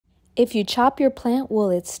If you chop your plant, will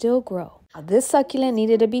it still grow? Now, this succulent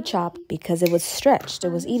needed to be chopped because it was stretched. It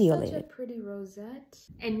was etiolated. Such a pretty rosette.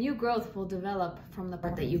 And new growth will develop from the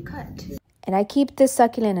part that you cut. And I keep this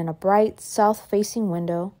succulent in a bright south-facing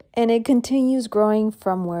window, and it continues growing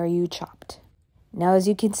from where you chopped. Now, as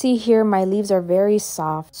you can see here, my leaves are very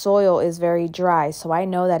soft. Soil is very dry, so I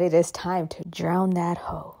know that it is time to drown that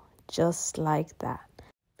hoe, just like that.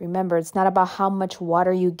 Remember, it's not about how much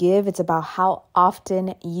water you give, it's about how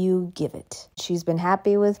often you give it. She's been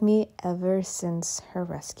happy with me ever since her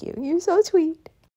rescue. You're so sweet.